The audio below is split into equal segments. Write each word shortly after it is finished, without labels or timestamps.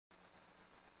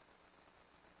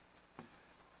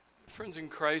Friends in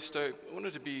Christ, I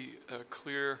wanted to be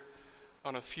clear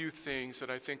on a few things that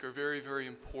I think are very, very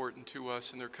important to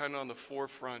us, and they're kind of on the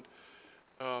forefront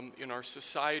in our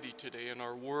society today, in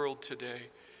our world today.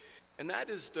 And that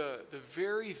is the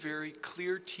very, very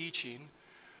clear teaching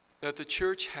that the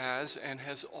church has and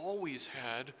has always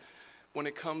had when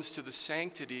it comes to the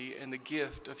sanctity and the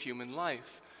gift of human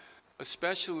life,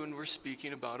 especially when we're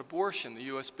speaking about abortion. The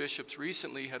U.S. bishops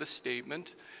recently had a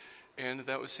statement, and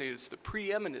that would say it's the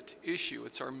preeminent issue.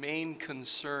 It's our main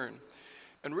concern.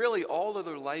 And really, all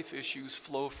other life issues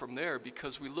flow from there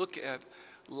because we look at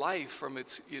life from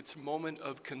its moment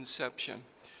of conception.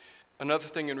 Another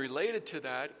thing and related to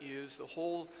that is the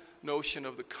whole notion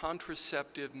of the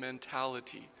contraceptive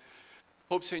mentality.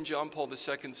 Pope St. John Paul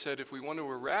II said if we want to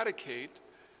eradicate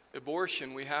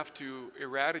abortion, we have to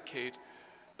eradicate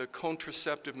the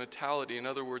contraceptive mentality, in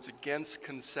other words, against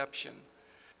conception.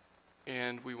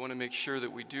 And we want to make sure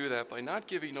that we do that by not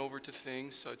giving over to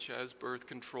things such as birth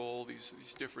control,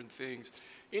 these different things,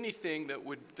 anything that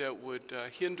would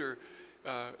hinder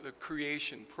the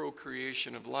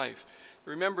procreation of life.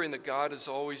 Remembering that God is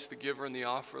always the giver and the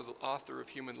author of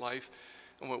human life,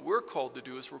 and what we're called to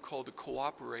do is we're called to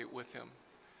cooperate with Him.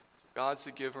 So God's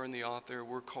the giver and the author.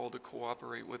 We're called to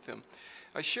cooperate with Him.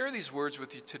 I share these words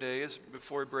with you today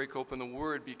before I break open the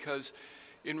Word because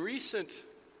in recent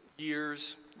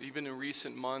years, even in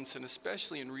recent months, and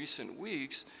especially in recent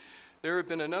weeks, there have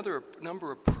been another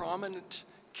number of prominent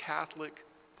Catholic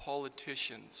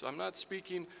politicians. I'm not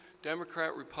speaking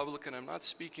Democrat, Republican, I'm not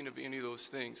speaking of any of those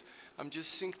things. I'm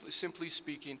just simply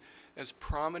speaking as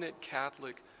prominent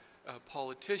Catholic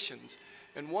politicians.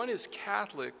 And one is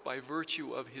Catholic by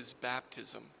virtue of his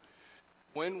baptism.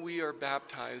 When we are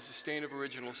baptized, the stain of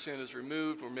original sin is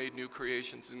removed, we're made new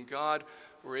creations in God,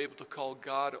 we're able to call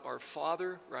God our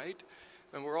Father, right?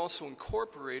 And we're also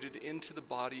incorporated into the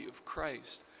body of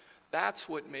Christ. That's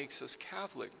what makes us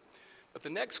Catholic. But the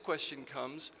next question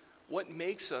comes, what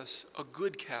makes us a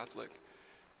good Catholic?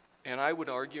 And I would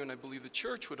argue, and I believe the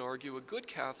church would argue, a good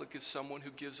Catholic is someone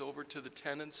who gives over to the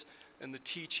tenets and the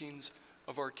teachings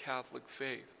of our Catholic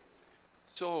faith.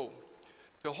 So,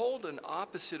 to hold an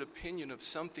opposite opinion of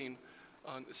something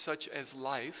such as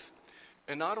life,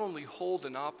 and not only hold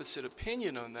an opposite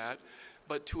opinion on that,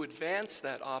 but to advance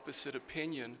that opposite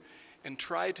opinion and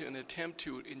try to attempt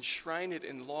to enshrine it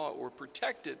in law or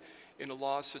protect it in a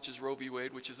law such as Roe v.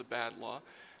 Wade, which is a bad law,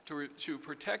 to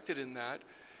protect it in that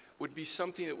would be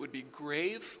something that would be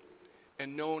grave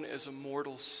and known as a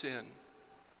mortal sin.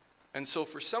 And so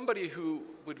for somebody who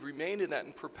would remain in that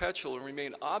in perpetual and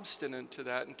remain obstinate to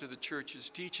that and to the church's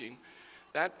teaching,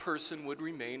 that person would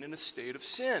remain in a state of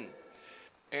sin.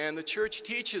 And the church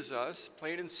teaches us,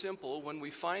 plain and simple, when we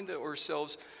find that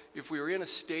ourselves, if we are in a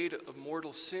state of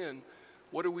mortal sin,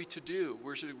 what are we to do?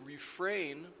 We're to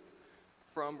refrain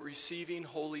from receiving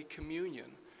Holy Communion.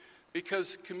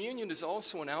 Because communion is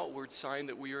also an outward sign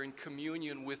that we are in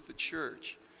communion with the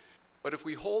church. But if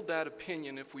we hold that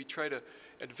opinion, if we try to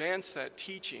advance that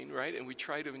teaching, right, and we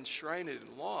try to enshrine it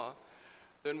in law,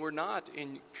 then we're not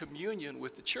in communion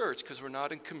with the church because we're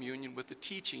not in communion with the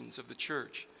teachings of the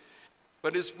church.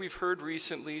 But as we've heard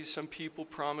recently, some people,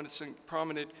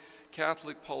 prominent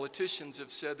Catholic politicians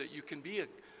have said that you can be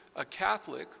a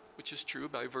Catholic, which is true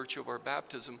by virtue of our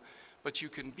baptism, but you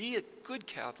can be a good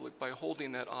Catholic by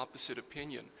holding that opposite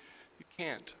opinion. You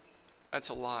can't. That's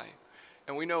a lie.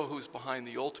 And we know who's behind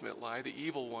the ultimate lie. The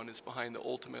evil one is behind the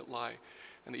ultimate lie.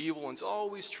 And the evil one's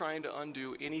always trying to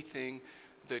undo anything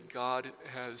that God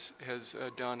has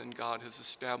done and God has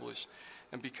established.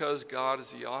 And because God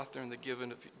is the author and the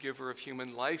giver of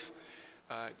human life,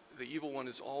 the evil one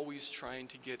is always trying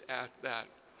to get at that.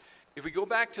 If we go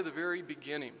back to the very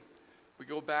beginning, we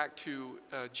go back to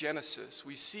Genesis,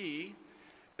 we see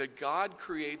that God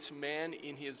creates man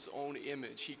in His own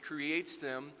image. He creates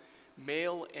them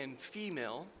male and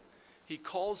female. He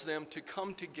calls them to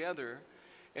come together,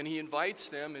 and He invites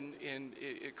them, and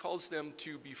it calls them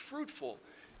to be fruitful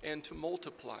and to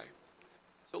multiply.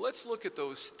 So let's look at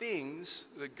those things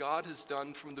that God has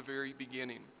done from the very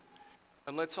beginning.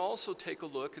 And let's also take a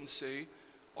look and say,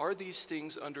 are these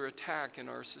things under attack in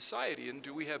our society? And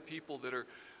do we have people that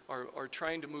are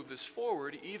trying to move this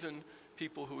forward, even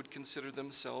people who would consider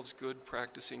themselves good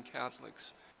practicing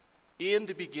Catholics? In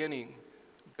the beginning,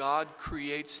 God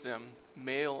creates them,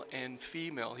 male and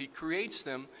female. He creates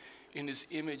them in His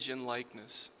image and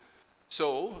likeness.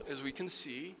 So, as we can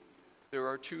see, there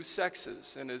are two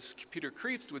sexes, and as Peter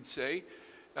Kreeft would say,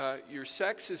 your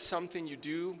sex is something you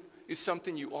do, is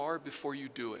something you are before you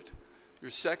do it. Your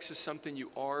sex is something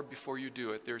you are before you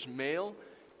do it. There's male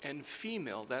and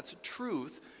female. That's a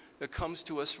truth that comes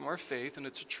to us from our faith, and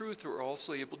it's a truth that we're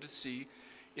also able to see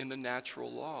in the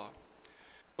natural law.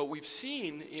 But we've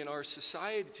seen in our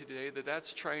society today that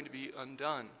that's trying to be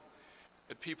undone.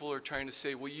 That people are trying to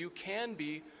say, well, you can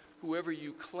be whoever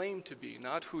you claim to be,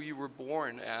 not who you were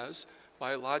born as,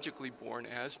 biologically born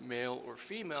as, male or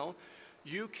female.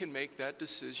 You can make that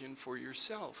decision for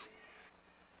yourself.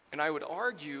 And I would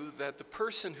argue that the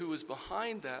person who is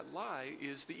behind that lie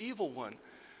is the evil one.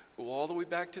 Go all the way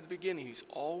back to the beginning. He's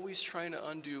always trying to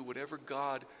undo whatever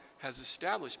God has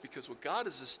established, because what God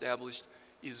has established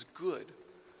is good.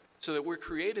 So that we're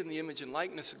created in the image and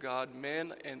likeness of God,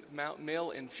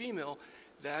 male and female,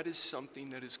 that is something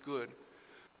that is good.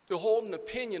 To hold an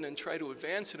opinion and try to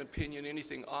advance an opinion,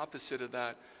 anything opposite of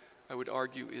that, I would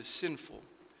argue, is sinful.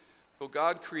 So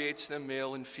God creates them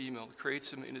male and female,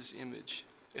 creates them in his image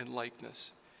and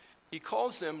likeness. He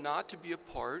calls them not to be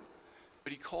apart,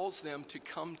 but he calls them to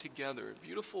come together. A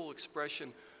beautiful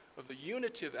expression of the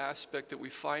unitive aspect that we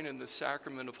find in the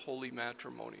sacrament of holy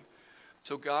matrimony.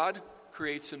 So God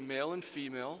creates a male and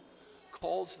female,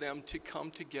 calls them to come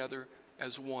together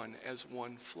as one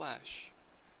flesh.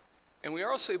 And we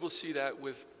are also able to see that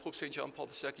with Pope St. John Paul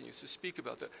II used to speak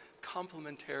about that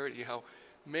complementarity, how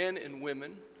men and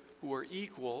women who are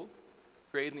equal,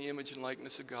 created in the image and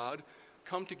likeness of God,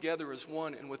 come together as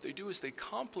one, and what they do is they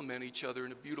complement each other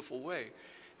in a beautiful way.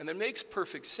 And that makes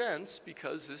perfect sense,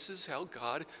 because this is how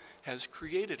God has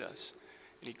created us,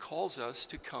 and he calls us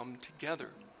to come together.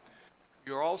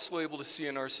 You're also able to see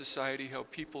in our society how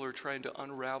people are trying to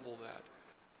unravel that,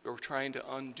 or trying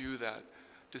to undo that,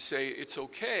 to say it's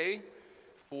okay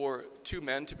for two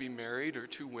men to be married or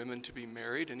two women to be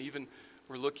married, and even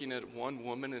we're looking at one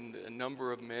woman and a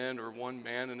number of men, or one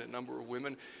man and a number of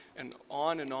women, and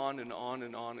on and on and on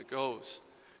and on it goes.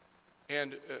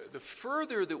 And the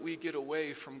further that we get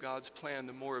away from God's plan,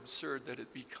 the more absurd that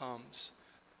it becomes.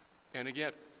 And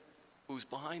again, who's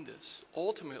behind this?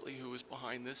 Ultimately, who is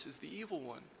behind this is the evil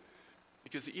one.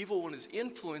 Because the evil one is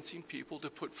influencing people to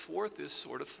put forth this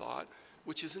sort of thought,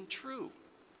 which isn't true.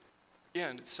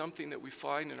 Again, it's something that we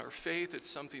find in our faith. It's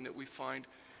something that we find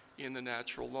in the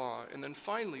natural law. And then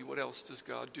finally, what else does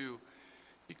God do?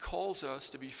 He calls us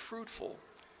to be fruitful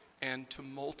and to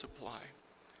multiply.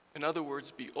 In other words,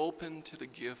 be open to the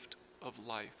gift of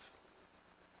life.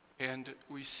 And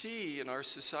we see in our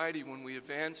society, when we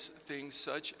advance things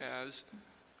such as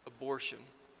abortion,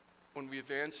 when we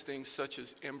advance things such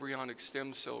as embryonic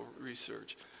stem cell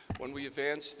research, when we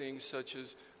advance things such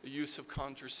as the use of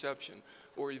contraception,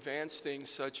 or advance things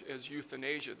such as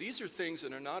euthanasia, these are things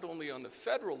that are not only on the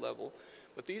federal level,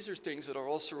 but these are things that are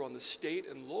also on the state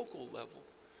and local level.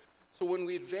 So when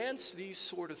we advance these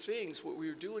sort of things, what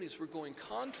we're doing is we're going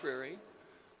contrary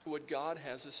to what God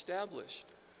has established,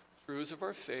 truths of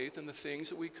our faith and the things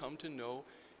that we come to know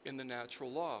in the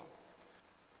natural law.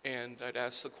 And I'd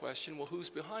ask the question, well, who's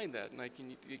behind that? And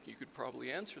you could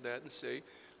probably answer that and say,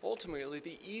 ultimately,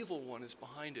 the evil one is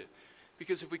behind it.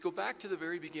 Because if we go back to the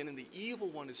very beginning, the evil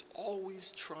one is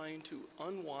always trying to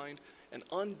unwind and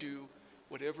undo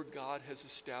whatever God has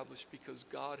established, because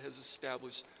God has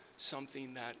established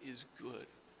something that is good.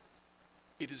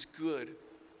 It is good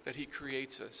that he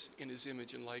creates us in his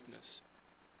image and likeness.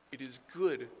 It is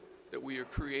good that we are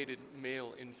created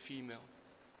male and female.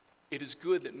 It is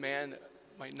good that man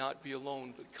might not be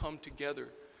alone, but come together,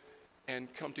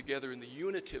 and come together in the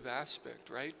unitive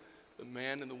aspect, right? The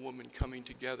man and the woman coming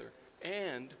together.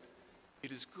 And it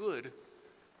is good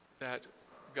that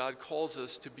God calls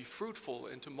us to be fruitful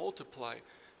and to multiply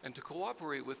and to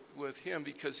cooperate with him,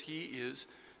 because he is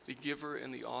the giver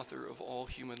and the author of all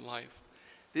human life.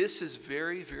 This is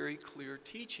very, very clear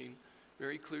teaching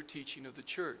of the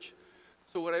church.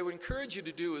 So what I would encourage you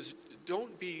to do is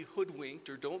don't be hoodwinked,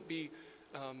 or don't be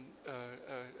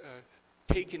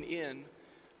taken in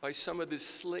by some of this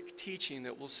slick teaching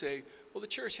that will say, well, the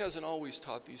church hasn't always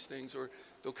taught these things, or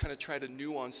they'll kind of try to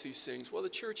nuance these things. Well, the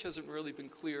church hasn't really been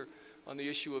clear on the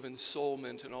issue of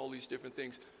ensoulment and all these different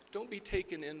things. Don't be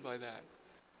taken in by that.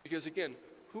 Because again,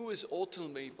 who is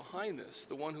ultimately behind this?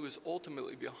 The one who is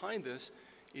ultimately behind this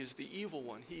is the evil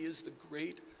one. He is the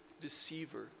great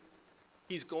deceiver.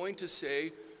 He's going to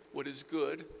say what is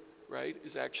good, right,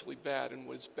 is actually bad, and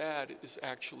what is bad is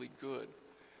actually good.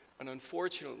 And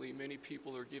unfortunately, many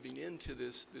people are giving in to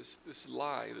this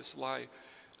lie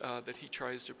that he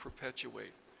tries to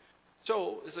perpetuate.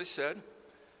 So, as I said,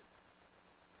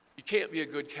 you can't be a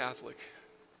good Catholic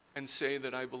and say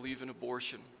that I believe in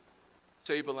abortion.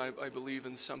 Say that I believe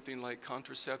in something like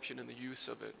contraception and the use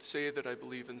of it. Say that I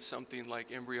believe in something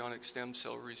like embryonic stem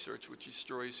cell research, which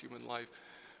destroys human life.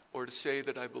 Or to say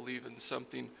that I believe in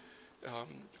something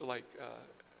like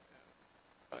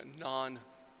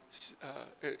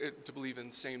to believe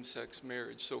in same-sex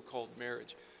marriage, so-called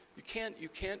marriage. You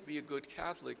can't be a good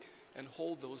Catholic and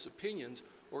hold those opinions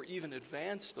or even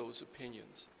advance those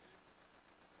opinions.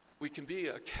 We can be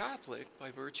a Catholic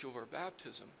by virtue of our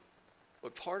baptism,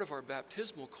 but part of our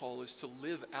baptismal call is to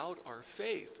live out our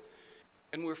faith.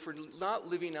 And if we're not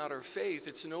living out our faith,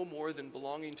 it's no more than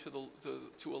belonging to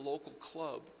a local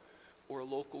club or a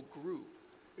local group.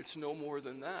 It's no more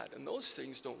than that. And those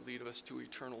things don't lead us to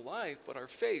eternal life, but our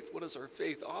faith, what does our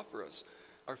faith offer us?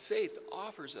 Our faith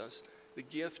offers us the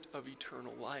gift of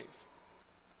eternal life.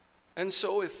 And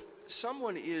so if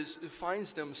someone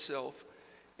finds themselves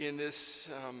in this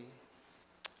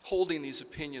holding these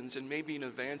opinions and maybe in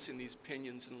advancing these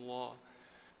opinions in law,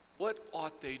 what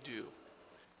ought they do?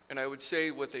 And I would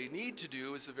say what they need to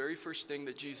do is the very first thing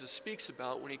that Jesus speaks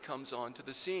about when he comes onto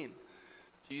the scene.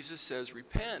 Jesus says,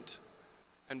 repent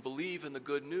and believe in the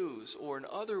good news, or in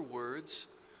other words,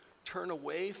 turn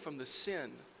away from the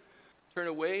sin. Turn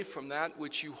away from that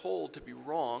which you hold to be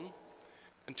wrong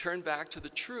and turn back to the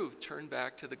truth, turn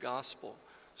back to the gospel.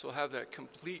 So have that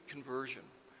complete conversion.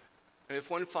 And if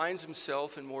one finds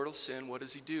himself in mortal sin, what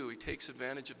does he do? He takes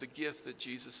advantage of the gift that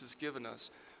Jesus has given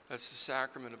us. That's the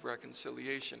sacrament of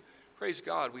reconciliation. Praise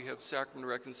God, we have sacrament of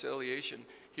reconciliation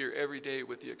here every day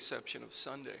with the exception of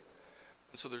Sunday.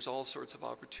 And so there's all sorts of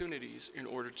opportunities in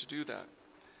order to do that.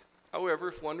 However,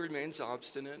 if one remains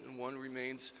obstinate and one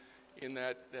remains in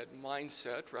that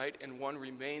mindset, right, and one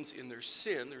remains in their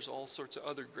sin, there's all sorts of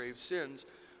other grave sins,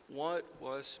 what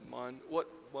must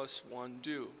one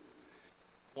do?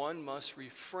 One must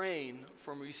refrain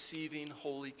from receiving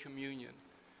Holy Communion.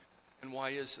 And why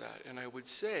is that? And I would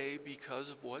say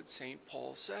because of what St.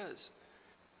 Paul says.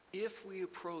 If we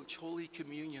approach Holy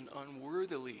Communion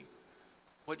unworthily,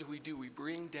 what do? We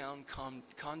bring down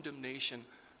condemnation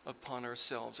upon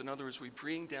ourselves. In other words, we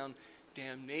bring down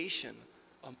damnation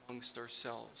amongst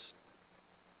ourselves.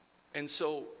 And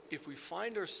so if we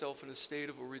find ourselves in a state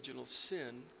of original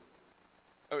sin,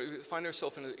 or find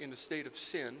ourselves in a state of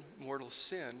sin, mortal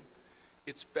sin,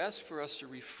 it's best for us to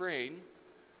refrain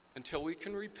until we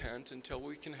can repent, until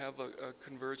we can have a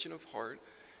conversion of heart,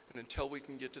 and until we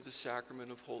can get to the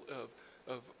sacrament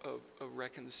of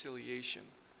reconciliation.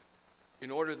 In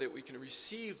order that we can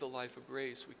receive the life of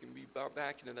grace, we can be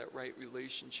back into that right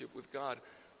relationship with God,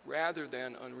 rather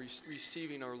than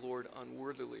receiving our Lord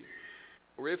unworthily.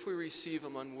 Or if we receive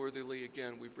him unworthily,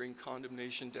 again, we bring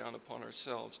condemnation down upon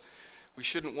ourselves. We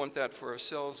shouldn't want that for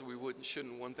ourselves. We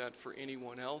shouldn't want that for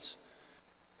anyone else.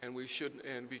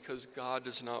 And because God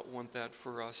does not want that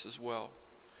for us as well.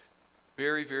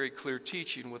 Very, very clear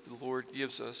teaching what the Lord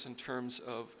gives us in terms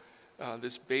of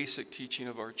this basic teaching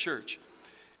of our church.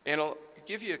 And I'll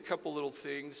give you a couple little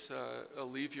things I'll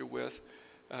leave you with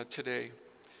today.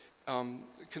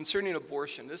 Concerning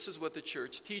abortion, this is what the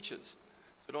church teaches.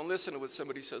 So don't listen to what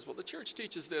somebody says, well, the church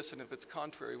teaches this, and if it's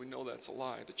contrary, we know that's a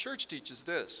lie. The church teaches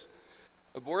this.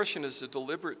 Abortion is the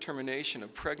deliberate termination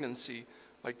of pregnancy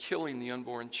by killing the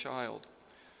unborn child.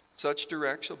 Such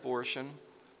direct abortion,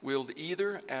 willed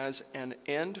either as an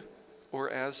end or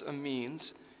as a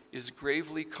means, is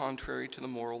gravely contrary to the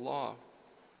moral law.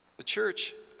 The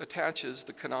church attaches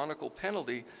the canonical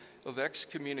penalty of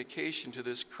excommunication to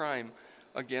this crime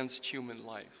against human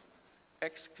life.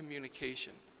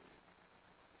 Excommunication.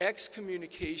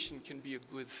 Excommunication can be a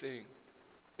good thing.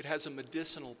 It has a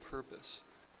medicinal purpose.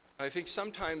 I think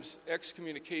sometimes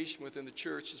excommunication within the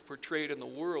church is portrayed in the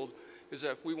world as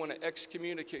if we want to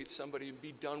excommunicate somebody and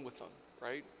be done with them,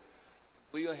 right?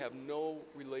 We have no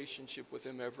relationship with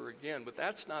them ever again, but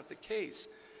that's not the case.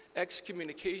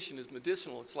 Excommunication is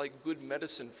medicinal. It's like good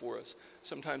medicine for us.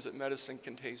 Sometimes that medicine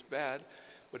can taste bad,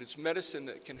 but it's medicine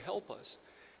that can help us.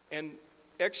 And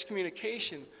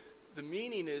excommunication, the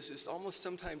meaning is almost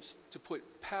sometimes to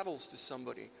put paddles to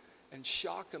somebody and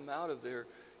shock them out of their,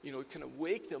 kind of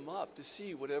wake them up to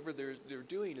see whatever they're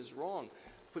doing is wrong.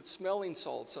 Put smelling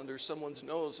salts under someone's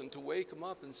nose and to wake them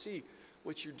up and see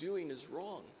what you're doing is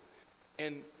wrong.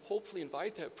 And hopefully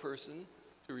invite that person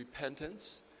to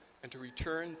repentance and to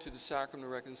return to the sacrament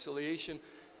of reconciliation,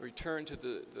 return to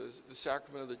the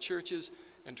sacrament of the churches,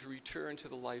 and to return to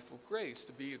the life of grace,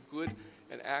 to be a good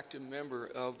and active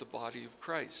member of the body of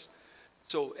Christ.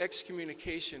 So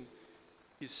excommunication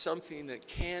is something that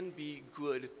can be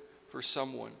good for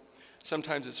someone.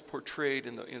 Sometimes it's portrayed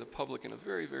in the public in a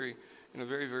very,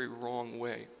 very wrong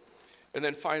way. And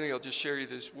then finally, I'll just share you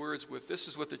these words with, this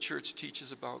is what the church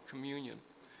teaches about communion.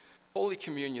 Holy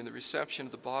Communion, the reception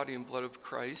of the body and blood of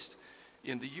Christ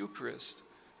in the Eucharist.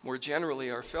 More generally,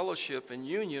 our fellowship and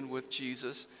union with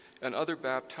Jesus and other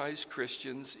baptized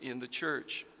Christians in the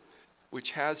church,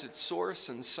 which has its source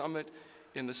and summit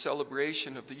in the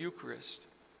celebration of the Eucharist.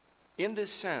 In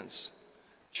this sense,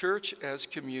 church as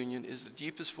communion is the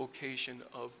deepest vocation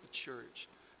of the church.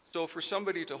 So for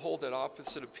somebody to hold that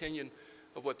opposite opinion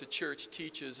of what the church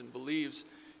teaches and believes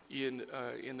in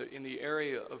the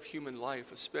area of human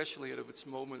life, especially out of its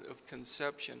moment of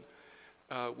conception,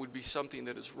 would be something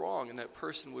that is wrong, and that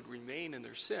person would remain in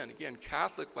their sin. Again,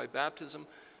 Catholic by baptism,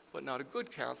 but not a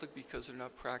good Catholic because they're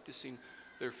not practicing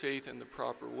their faith in the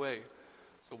proper way.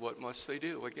 So what must they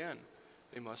do? Again,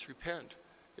 they must repent.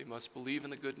 They must believe in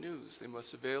the good news. They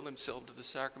must avail themselves to the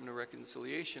sacrament of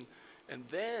reconciliation and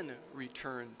then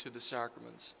return to the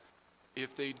sacraments.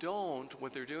 If they don't,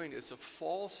 what they're doing is a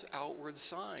false outward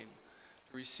sign.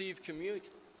 To receive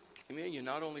communion,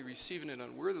 not only receiving it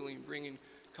unworthily and bringing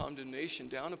condemnation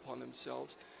down upon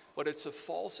themselves, but it's a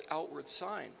false outward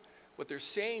sign. What they're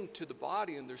saying to the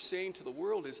body and they're saying to the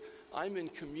world is, I'm in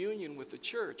communion with the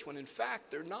church, when in fact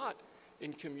they're not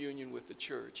in communion with the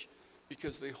church,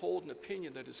 because they hold an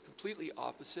opinion that is completely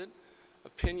opposite,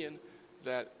 opinion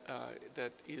that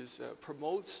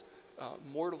promotes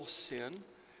mortal sin.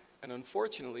 And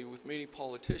unfortunately, with many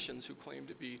politicians who claim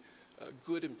to be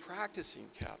good in practicing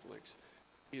Catholics,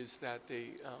 is that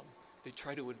they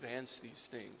try to advance these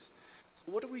things.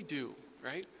 So what do we do,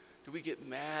 right? Do we get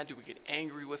mad? Do we get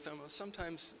angry with them? Well,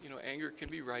 sometimes, anger can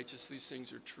be righteous. These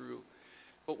things are true.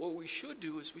 But what we should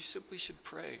do is we simply should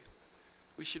pray.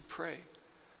 We should pray.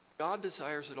 God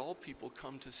desires that all people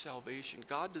come to salvation.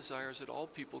 God desires that all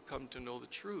people come to know the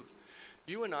truth.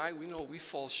 You and I, we know we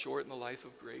fall short in the life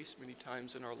of grace many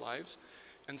times in our lives.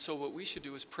 And so what we should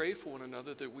do is pray for one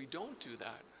another that we don't do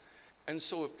that. And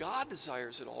so if God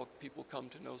desires that all people come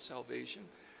to know salvation,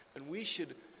 then we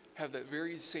should have that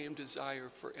very same desire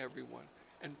for everyone.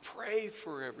 And pray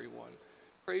for everyone.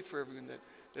 Pray for everyone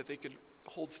that they can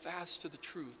hold fast to the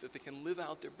truth, that they can live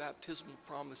out their baptismal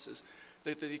promises,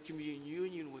 that they can be in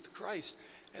union with Christ,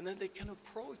 and then they can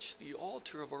approach the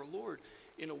altar of our Lord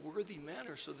in a worthy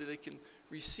manner so that they can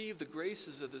receive the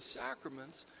graces of the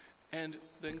sacraments and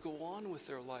then go on with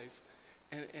their life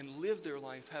and live their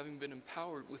life having been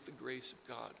empowered with the grace of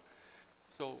God.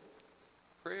 So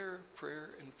prayer, prayer,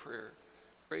 and prayer.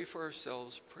 Pray for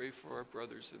ourselves, pray for our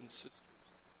brothers and sisters,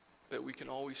 that we can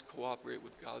always cooperate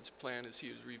with God's plan as he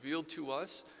is revealed to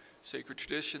us, sacred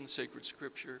tradition, sacred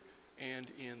scripture, and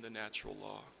in the natural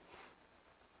law.